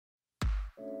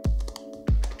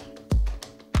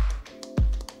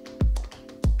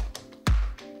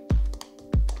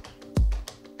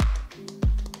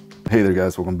Hey there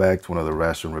guys, welcome back to another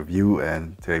ration review,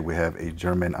 and today we have a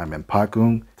German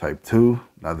Einmannpackung Type 2.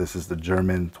 Now this is the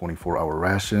German 24-hour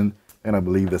ration, and I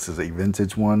believe this is a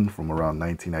vintage one from around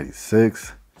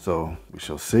 1996. So we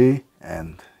shall see,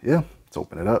 and yeah, let's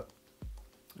open it up.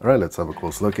 All right, let's have a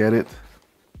close look at it.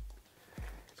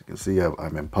 As you can see, you have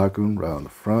Einmannpackung right on the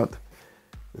front.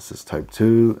 This is Type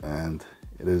 2, and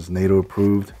it is NATO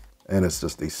approved, and it's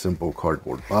just a simple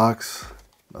cardboard box,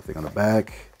 nothing on the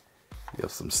back. You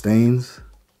have some stains.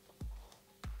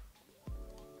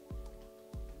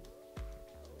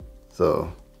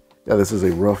 So yeah, this is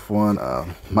a rough one.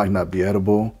 Might not be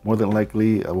edible. More than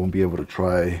likely, I won't be able to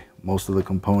try most of the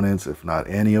components, if not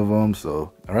any of them.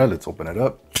 So, all right, let's open it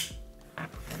up.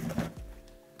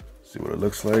 See what it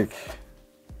looks like.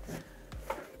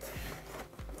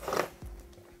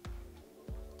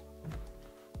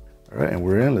 All right, and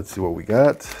we're in. Let's see what we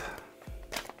got.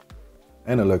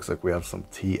 And it looks like we have some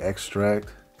tea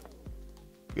extract.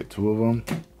 Get 2 of them.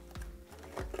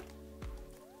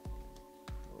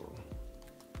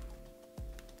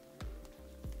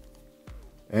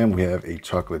 And we have a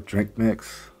chocolate drink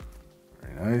mix.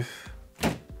 Very nice.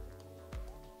 There's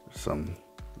some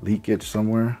leakage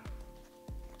somewhere.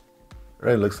 All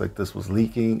right, looks like this was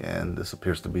leaking, and this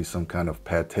appears to be some kind of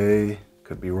pate.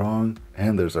 Could be wrong.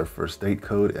 And there's our first date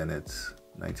code, and it's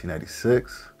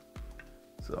 1996.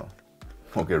 So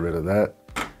we'll get rid of that.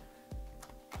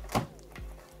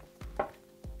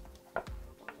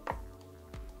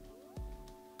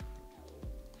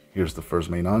 Here's the first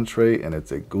main entree, and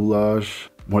it's a goulash,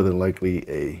 more than likely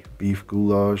a beef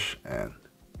goulash, and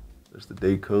there's the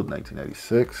date code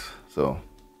 1996. So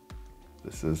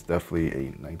this is definitely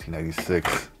a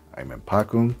 1996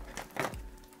 Einmannpackung.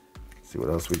 See what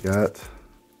else we got.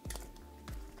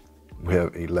 We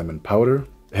have a lemon powder,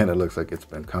 and it looks like it's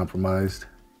been compromised.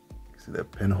 See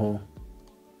that pinhole?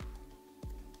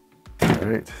 All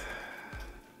right.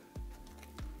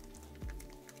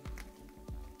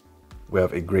 We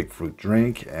have a grapefruit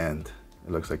drink, and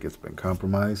it looks like it's been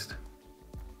compromised.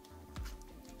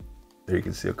 There you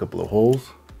can see a couple of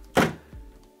holes.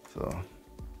 So,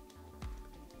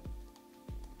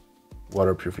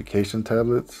 water purification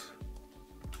tablets.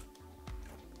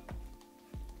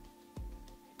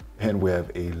 And we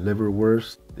have a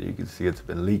liverwurst. There you can see it's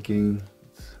been leaking.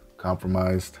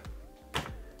 Compromised.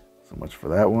 So much for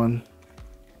that one.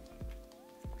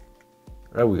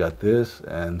 All right, we got this,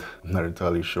 and I'm not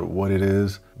entirely sure what it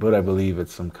is, but I believe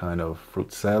it's some kind of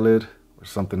fruit salad or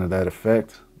something to that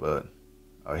effect, but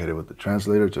I'll hit it with the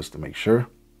translator just to make sure.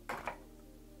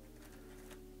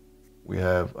 We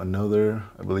have another,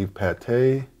 I believe,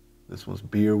 pate. This one's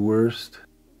beerwurst.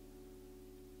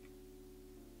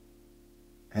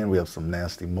 And we have some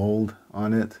nasty mold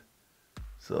on it.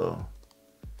 So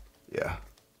yeah.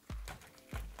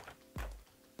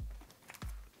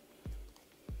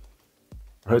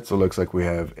 All right, so it looks like we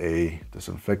have a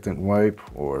disinfectant wipe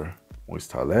or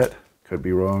moist towelette. Could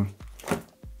be wrong.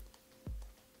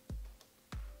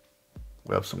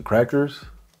 We have some crackers.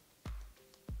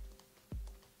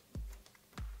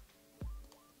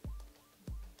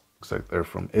 Looks like they're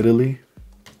from Italy.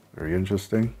 Very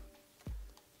interesting.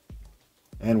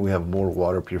 And we have more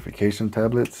water purification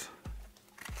tablets.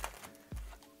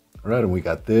 All right, and we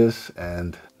got this,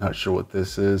 and not sure what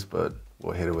this is, but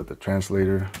we'll hit it with the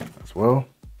translator as well.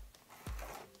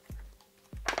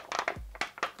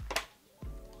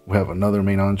 We have another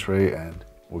main entree, and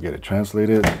we'll get it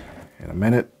translated in a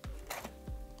minute.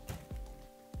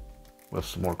 We have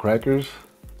some more crackers.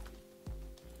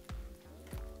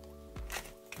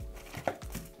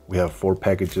 We have 4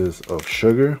 packages of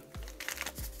sugar,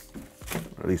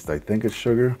 or at least I think it's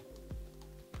sugar.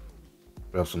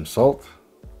 We have some salt.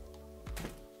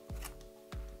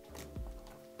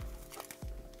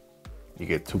 You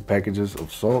get 2 packages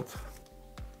of salt,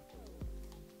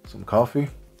 some coffee.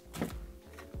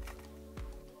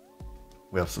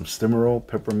 We have some Stimmerol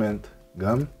peppermint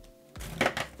gum.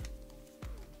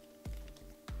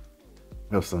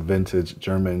 We have some vintage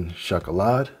German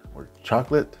chocolate or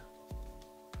chocolate.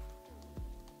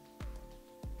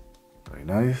 Very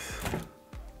nice.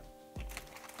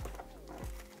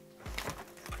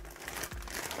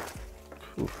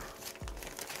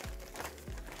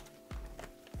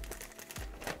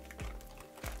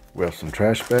 We have some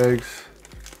trash bags.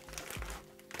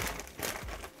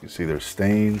 You see they're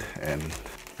stained and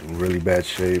in really bad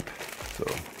shape. So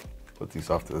put these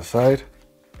off to the side.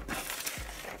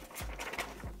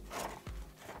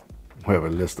 We have a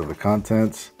list of the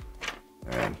contents,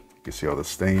 and you can see all the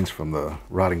stains from the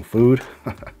rotting food.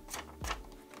 All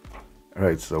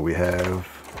right, so we have,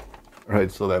 all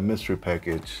right, so that mystery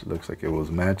package looks like it was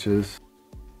matches.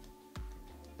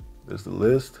 There's the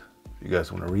list, if you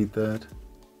guys want to read that.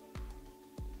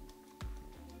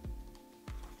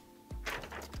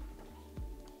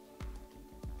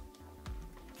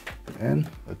 And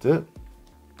that's it.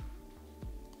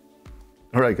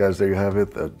 All right, guys, there you have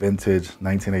it, the vintage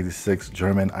 1986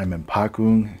 German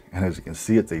Einmannpackung. And as you can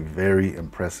see, it's a very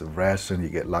impressive ration. You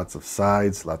get lots of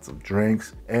sides, lots of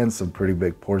drinks, and some pretty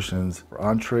big portions for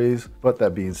entrees. But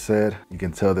that being said, you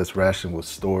can tell this ration was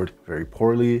stored very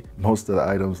poorly. Most of the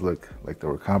items look like they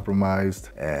were compromised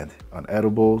and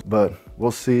unedible, but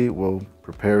we'll see. We'll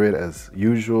prepare it as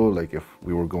usual, like if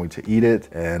we were going to eat it.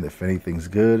 And if anything's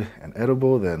good and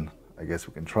edible, then I guess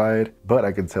we can try it, but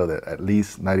I can tell that at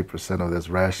least 90% of this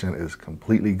ration is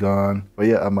completely gone. But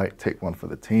yeah, I might take one for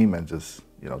the team and just,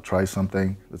 you know, try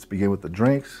something. Let's begin with the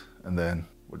drinks and then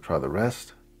we'll try the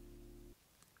rest.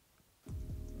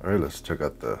 All right, let's check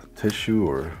out the tissue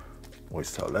or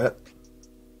moist towelette.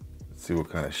 Let's see what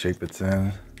kind of shape it's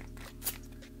in.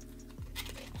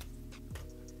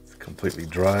 It's completely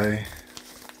dry.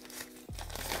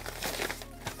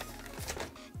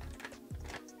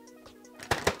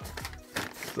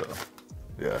 So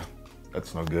yeah,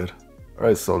 that's no good. All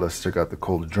right, so let's check out the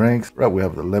cold drinks. Right, we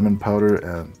have the lemon powder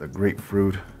and the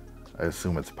grapefruit. I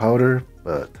assume it's powder,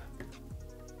 but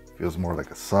feels more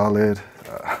like a solid.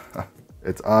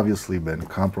 It's obviously been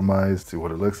compromised. See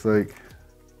what it looks like.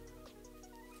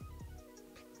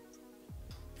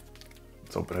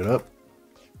 Let's open it up.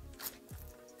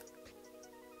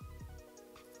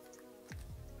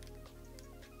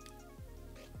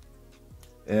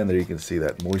 And there you can see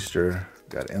that moisture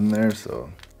got in there, so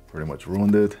pretty much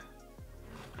ruined it.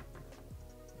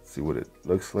 Let's see what it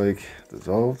looks like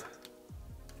dissolved.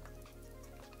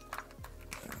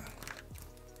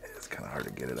 It's kind of hard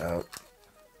to get it out.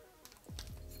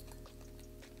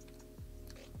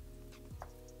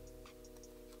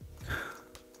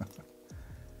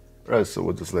 All right, so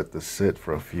we'll just let this sit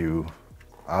for a few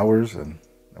hours and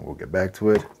then we'll get back to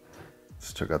it.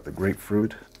 Let's check out the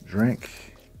grapefruit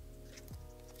drink.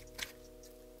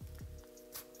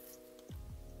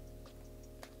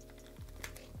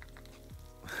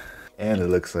 And it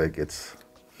looks like it's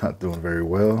not doing very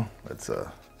well. Let's get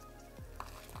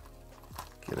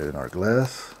it in our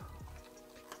glass.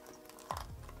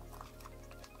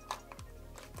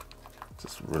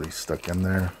 Just really stuck in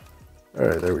there. All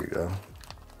right, there we go.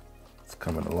 It's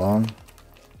coming along.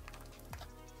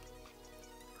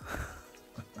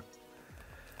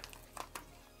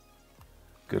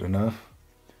 Good enough.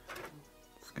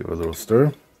 Let's give it a little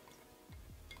stir.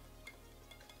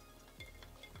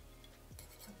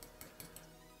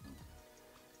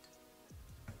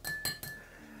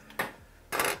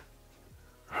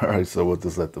 All right, so we'll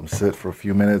just let them sit for a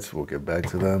few minutes. We'll get back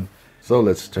to them. So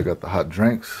let's check out the hot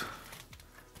drinks.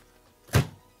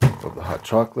 Of the hot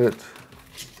chocolate,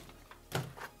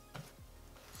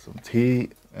 some tea,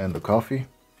 and the coffee.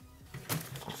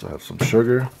 Also have some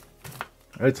sugar. All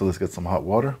right, so let's get some hot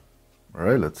water. All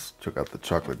right, let's check out the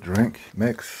chocolate drink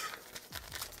mix.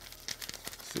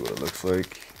 See what it looks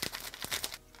like.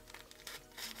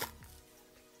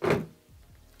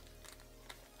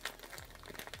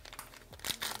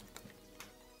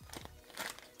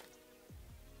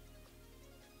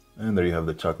 And there you have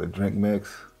the chocolate drink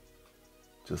mix.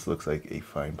 Just looks like a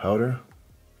fine powder.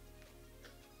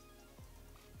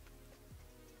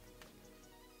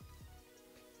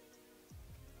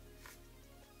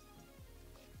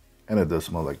 And it does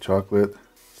smell like chocolate.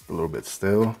 It's a little bit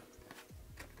stale.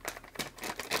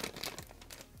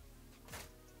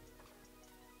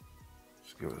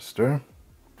 Just give it a stir.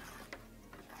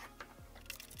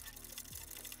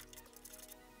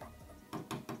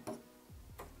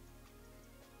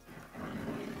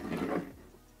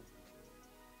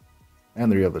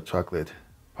 And there you have the chocolate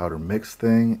powder mix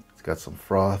thing. It's got some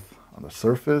froth on the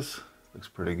surface. Looks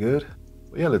pretty good.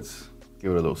 But yeah, let's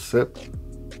give it a little sip.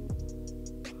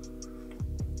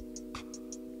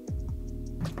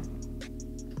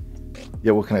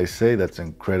 Yeah, what can I say? That's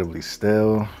incredibly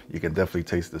stale. You can definitely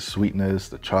taste the sweetness,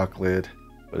 the chocolate,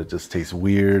 but it just tastes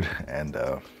weird. And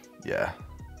yeah,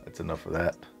 that's enough of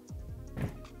that.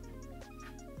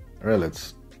 All right,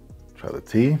 let's try the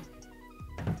tea.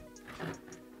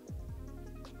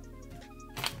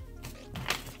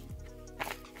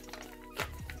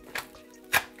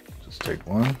 Just take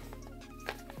one.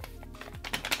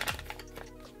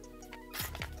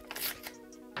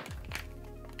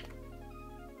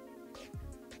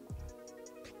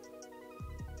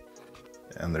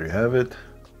 And there you have it,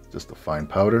 just a fine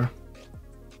powder.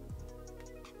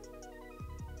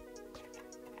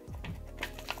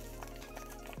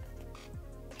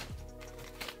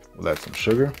 We'll add some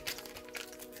sugar,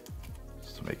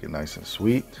 just to make it nice and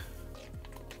sweet.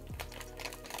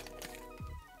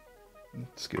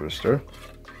 give it a stir.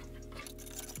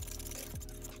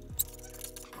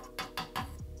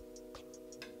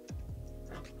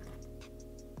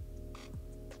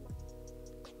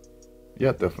 Yeah,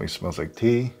 it definitely smells like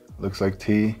tea. Looks like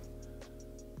tea.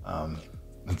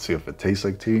 Let's see if it tastes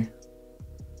like tea.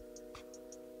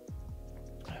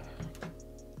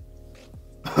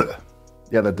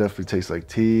 Yeah, that definitely tastes like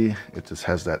tea. It just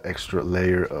has that extra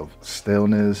layer of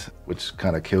staleness, which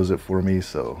kind of kills it for me,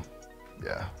 so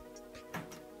yeah.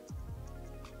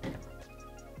 All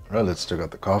right, let's check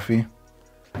out the coffee.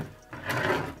 See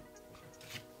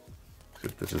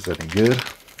if this is any good.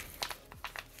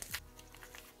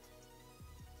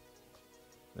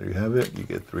 There you have it. You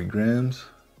get 3 grams.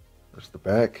 There's the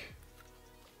back.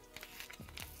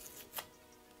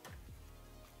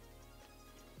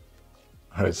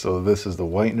 All right, so this is the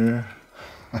whitener.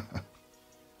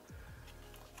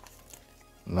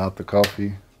 Not the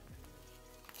coffee.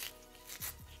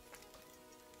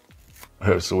 All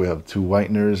right, so we have 2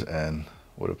 whiteners and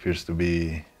what appears to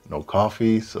be no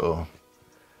coffee, so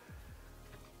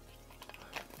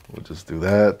we'll just do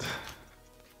that.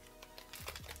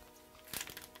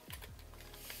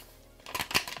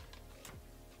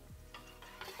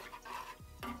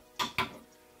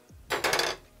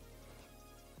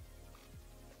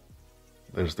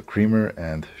 There's the creamer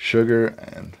and sugar,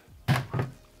 and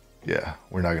yeah,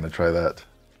 we're not gonna try that.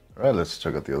 All right, let's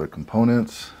check out the other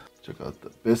components. Check out the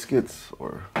biscuits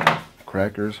or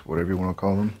crackers, whatever you wanna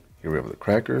call them. Here we have the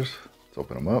crackers. Let's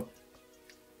open them up.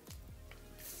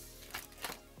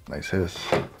 Nice hiss.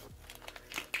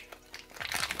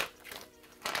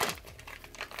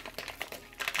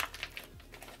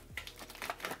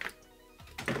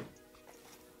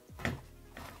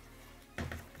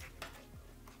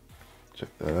 Check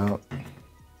that out.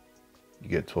 You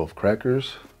get 12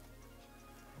 crackers.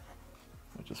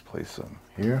 I'll just place some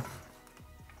here.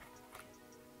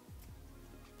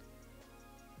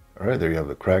 All right, there you have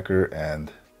the cracker,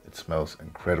 and it smells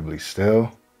incredibly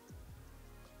stale,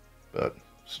 but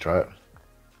let's try it.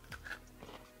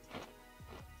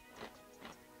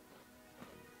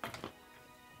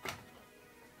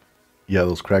 Yeah,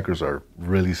 those crackers are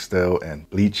really stale and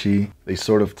bleachy. They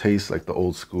sort of taste like the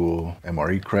old school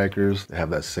MRE crackers. They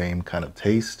have that same kind of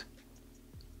taste.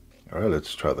 All right,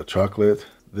 let's try the chocolate.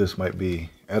 This might be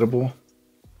edible.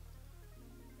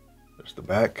 There's the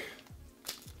back.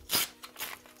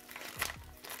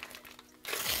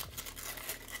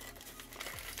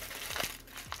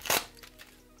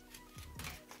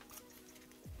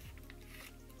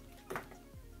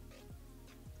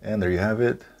 And there you have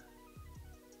it.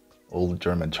 Old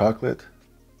German chocolate.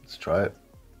 Let's try it.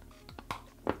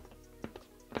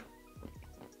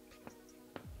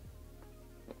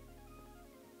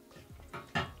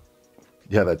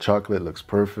 Yeah, that chocolate looks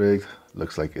perfect.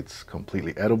 Looks like it's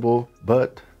completely edible,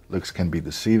 but looks can be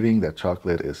deceiving. That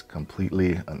chocolate is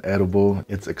completely unedible.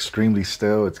 It's extremely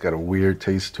stale. It's got a weird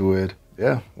taste to it.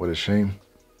 Yeah, what a shame.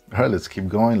 All right, let's keep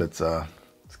going. Let's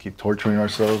keep torturing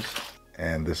ourselves.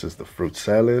 And this is the fruit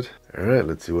salad. All right,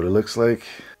 let's see what it looks like.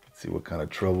 See what kind of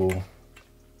trouble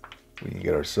we can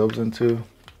get ourselves into.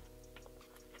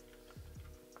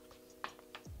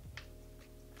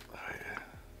 Oh, yeah.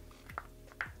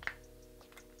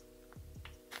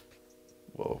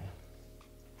 Whoa.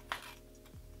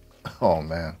 Oh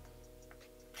man.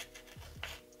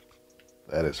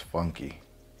 That is funky.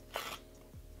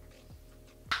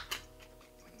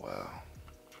 Wow.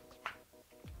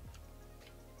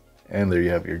 And there you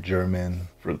have your German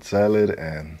fruit salad,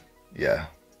 and yeah.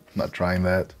 I'm not trying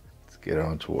that. Let's get it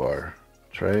onto our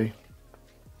tray.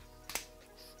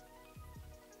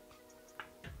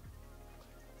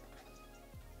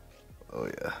 Oh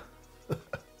yeah.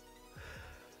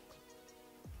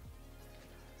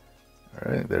 All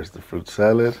right, there's the fruit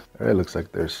salad. All right, looks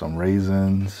like there's some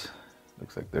raisins.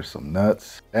 Looks like there's some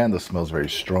nuts. And the smell's very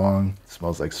strong. It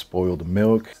smells like spoiled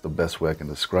milk. It's the best way I can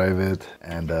describe it.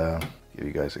 And give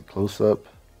you guys a close-up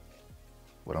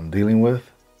what I'm dealing with.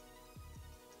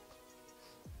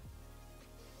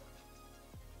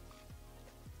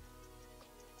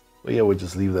 But yeah, we'll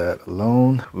just leave that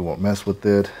alone. We won't mess with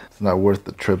it. It's not worth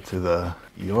the trip to the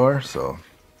ER, so.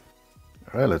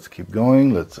 All right, let's keep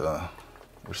going.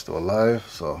 We're still alive,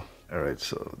 so. All right,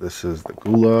 so this is the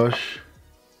goulash.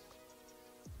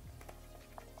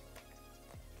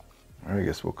 All right, I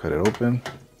guess we'll cut it open.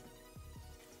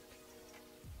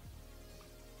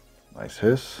 Nice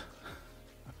hiss.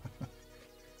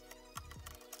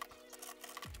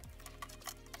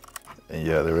 And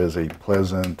yeah, there is a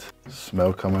pleasant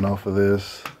smell coming off of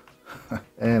this.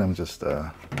 And I'm just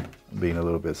being a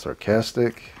little bit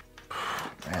sarcastic.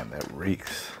 Man, that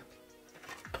reeks.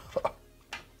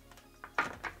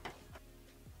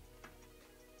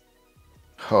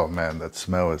 Oh man, that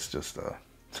smell is just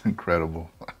it's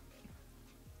incredible.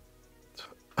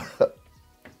 All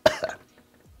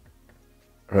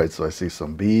right, so I see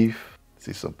some beef,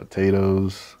 see some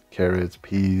potatoes, carrots,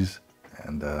 peas,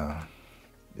 and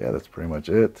yeah, that's pretty much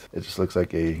it. It just looks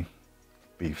like a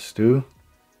beef stew.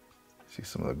 See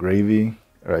some of the gravy.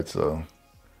 All right, so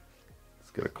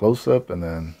let's get a close-up and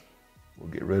then we'll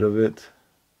get rid of it.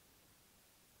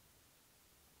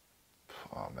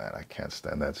 Oh man, I can't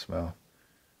stand that smell.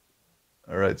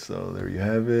 All right, so there you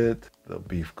have it. The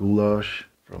beef goulash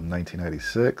from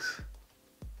 1996.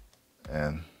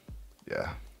 And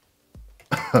yeah.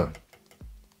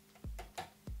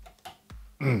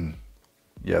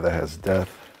 Yeah, that has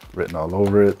death written all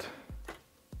over it.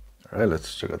 All right,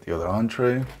 let's check out the other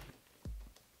entree.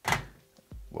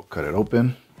 We'll cut it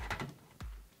open.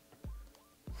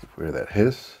 See if we hear that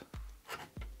hiss.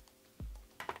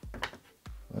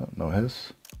 Oh, no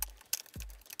hiss.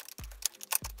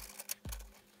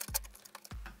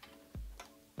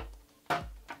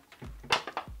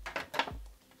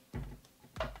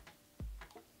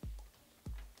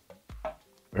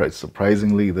 All right,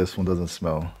 surprisingly, this one doesn't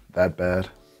smell that bad.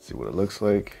 Let's see what it looks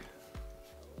like.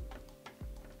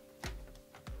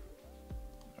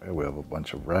 All right, we have a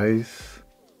bunch of rice.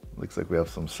 Looks like we have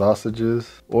some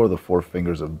sausages, or the 4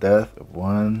 fingers of death.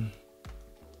 1,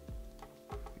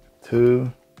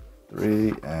 2,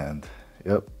 3, and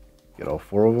yep, get all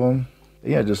 4 of them.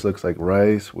 Yeah, it just looks like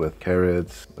rice with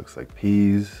carrots, looks like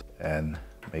peas, and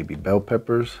maybe bell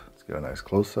peppers. Let's get a nice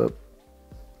close-up.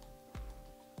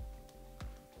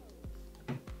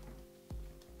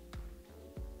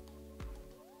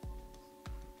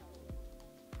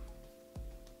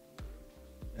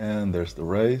 And there's the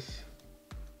rice.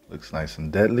 Looks nice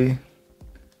and deadly.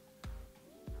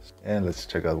 And let's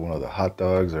check out one of the hot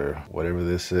dogs or whatever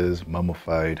this is,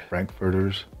 mummified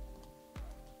frankfurters.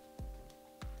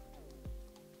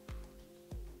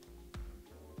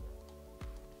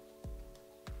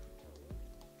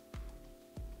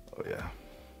 Oh yeah.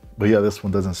 But yeah, this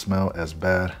one doesn't smell as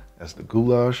bad as the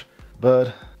goulash,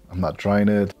 but I'm not trying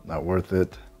it, not worth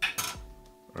it.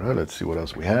 All right, let's see what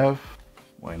else we have.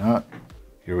 Why not?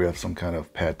 Here we have some kind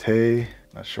of pate,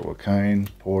 not sure what kind,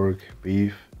 pork,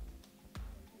 beef.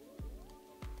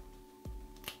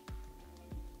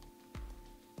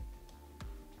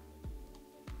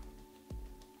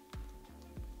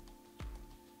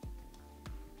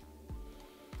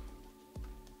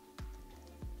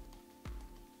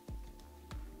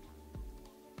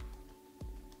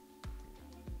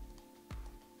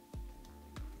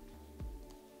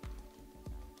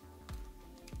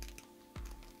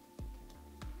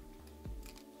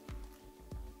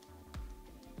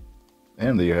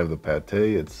 And there you have the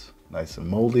pate. It's nice and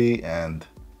moldy and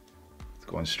it's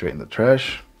going straight in the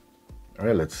trash. All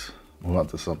right, let's move on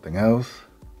to something else.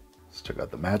 Let's check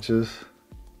out the matches.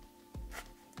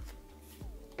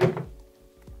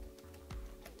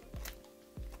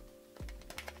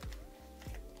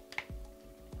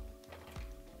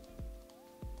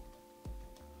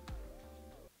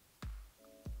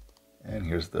 And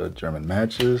here's the German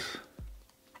matches.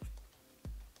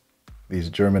 These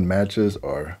German matches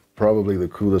are probably the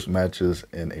coolest matches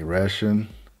in a ration.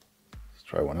 Let's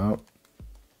try one out.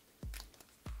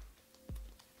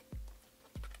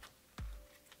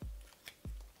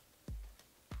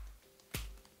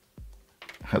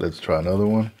 Let's try another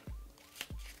one.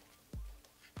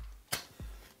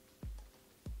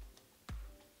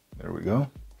 There we go.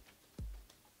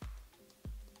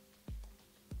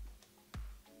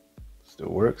 Still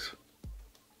works.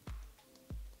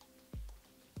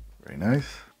 Very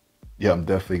nice. Yeah, I'm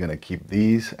definitely gonna keep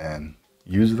these and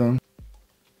use them.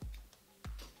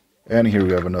 And here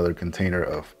we have another container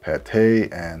of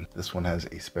pate, and this one has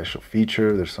a special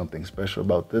feature. There's something special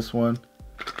about this one.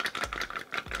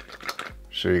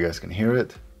 Sure you guys can hear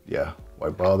it. Yeah, why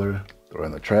bother? Throw it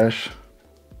in the trash.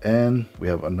 And we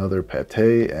have another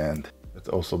pate, and it's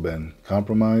also been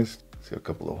compromised. It's got a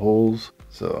couple of holes,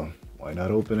 so why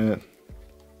not open it?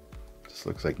 Just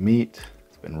looks like meat.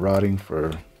 It's been rotting for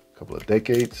a couple of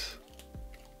decades.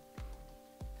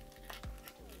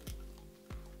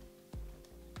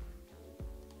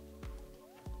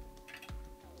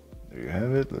 There you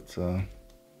have it. Let's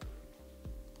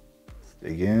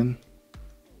dig in.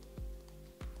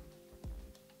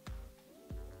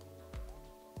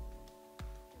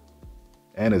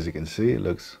 And as you can see, it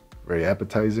looks very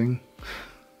appetizing.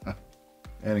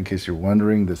 And in case you're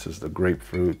wondering, this is the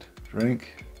grapefruit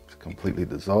drink. It's completely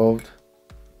dissolved.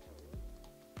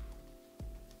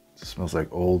 It smells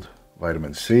like old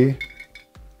vitamin C.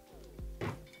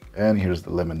 And here's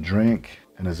the lemon drink.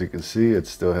 And as you can see, it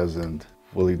still hasn't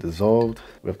fully dissolved.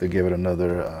 We have to give it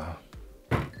another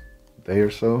day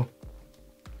or so.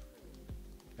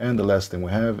 And the last thing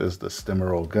we have is the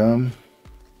Stimmerol gum.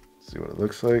 Let's see what it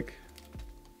looks like.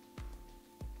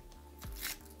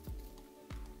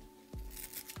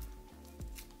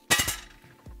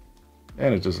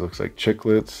 And it just looks like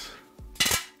chiclets.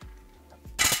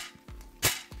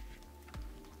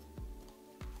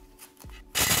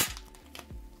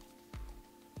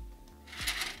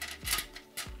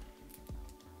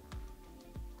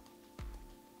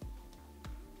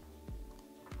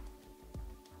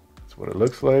 That's what it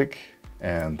looks like.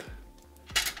 And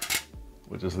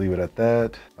we'll just leave it at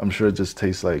that. I'm sure it just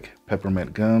tastes like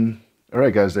peppermint gum. All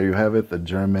right, guys, there you have it. The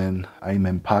German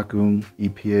Einmannpackung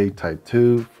EPA Type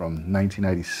 2 from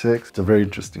 1996. It's a very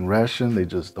interesting ration. They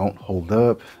just don't hold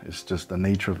up. It's just the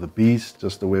nature of the beast,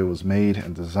 just the way it was made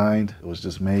and designed. It was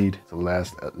just made to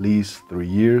last at least 3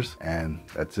 years, and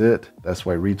that's it. That's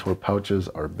why retort pouches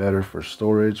are better for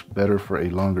storage, better for a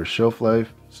longer shelf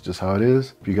life. It's just how it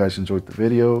is. If you guys enjoyed the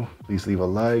video, please leave a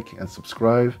like and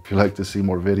subscribe. If you'd like to see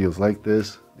more videos like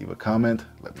this, leave a comment,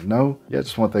 let me know. Yeah,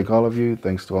 just want to thank all of you.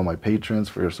 Thanks to all my patrons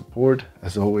for your support.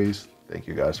 As always, thank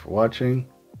you guys for watching.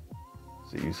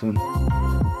 See you soon.